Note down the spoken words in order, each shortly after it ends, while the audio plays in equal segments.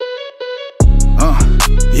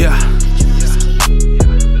Yeah.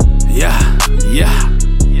 Yeah. Yeah.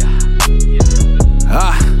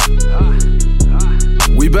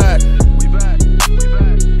 We back.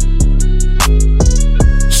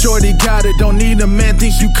 Shorty got it, don't need a man,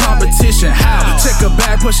 think you competition. How? Check her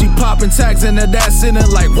back, but she popping tags in her ass in it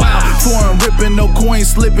like wow. Foreign ripping, no coin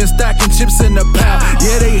slipping, stacking chips in the pile.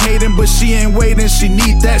 Yeah, they hating, but she ain't waiting, she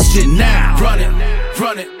need that shit now. Run it,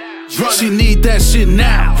 run it, run it. She need that shit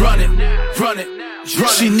now. Run it, run it, run it.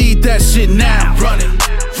 She need that shit now. Run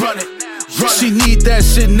it, run it. She need that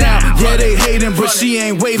shit now. Yeah, they hating, but she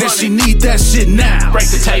ain't waiting. She need that shit now. Break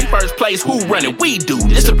the tape, first place, who running? We do,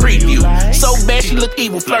 it's a preview. So bad she look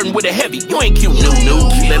evil, flirting with a heavy. You ain't cute, new.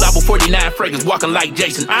 Let level 49 fragrance, walking like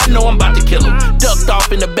Jason. I know I'm about to kill him. Ducked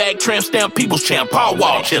off in the bag, tramp stamp, people's champ, Paul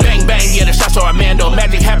Wall chillin'. Bang bang, yeah, the shots are Armando.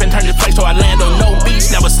 Magic happened, turn this place to Orlando. No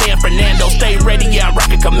beats, now it's San Fernando. Stay ready, yeah, I'm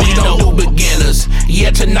rockin' commando. New beginners, yeah,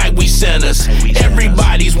 tonight we sinners.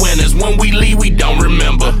 Everybody's winners. When we leave, we don't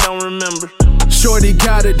remember. Shorty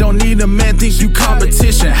got it, don't need a man, think you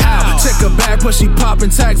competition. How? Check her back, but she popping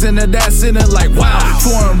tags in her ass in it like wow.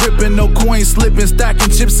 Foreign ripping, no coin slipping, stacking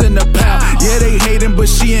chips in the pile. Yeah, they hating, but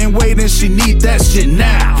she ain't waiting, she need that shit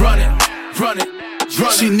now. Run it, run it, run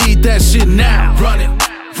it. She need that shit now. Run it,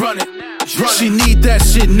 run it, run it. She need that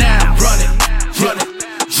shit now. Run it, run it.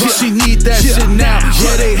 She need that shit now.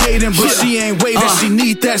 Yeah, they hating, but she ain't waiting. She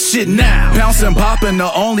need that shit now. Bouncing, popping, the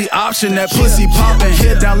only option. That pussy popping,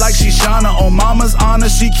 head down like she Shauna. On mama's honor,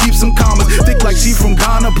 she keeps some commas. Thick like she from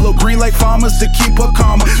Ghana, blow green like farmers to keep her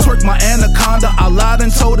calmer. Twerk my anaconda, I lied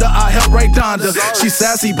and told her I helped right Donda. She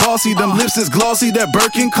sassy, bossy, them lips is glossy. That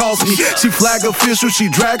Birkin calls me. She flag official, she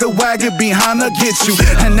drag a wagon behind her, get you.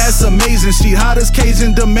 And that's amazing. She hot as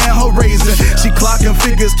Cajun, demand her raising. She clocking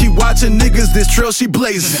figures, keep watching niggas. This trail she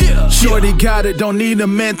blazing. Shorty got it, don't need a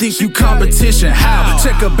man, think you competition. How?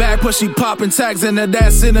 Check her back, but she popping tags in her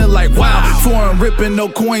ass in it like wow. Foreign ripping, no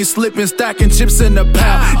coin slipping, stacking chips in the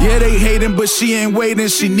pile. Yeah, they hating, but she ain't waiting,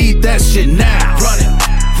 she need that shit now. Run it,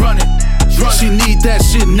 run it, run it. She need that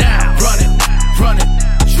shit now. Run it, run it,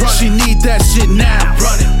 run it. She need that shit now.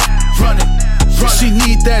 Run it, run it, run it. She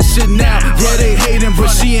need that shit now. Yeah, they hating, but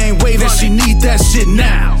she ain't waiting, she need that shit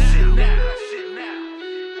now.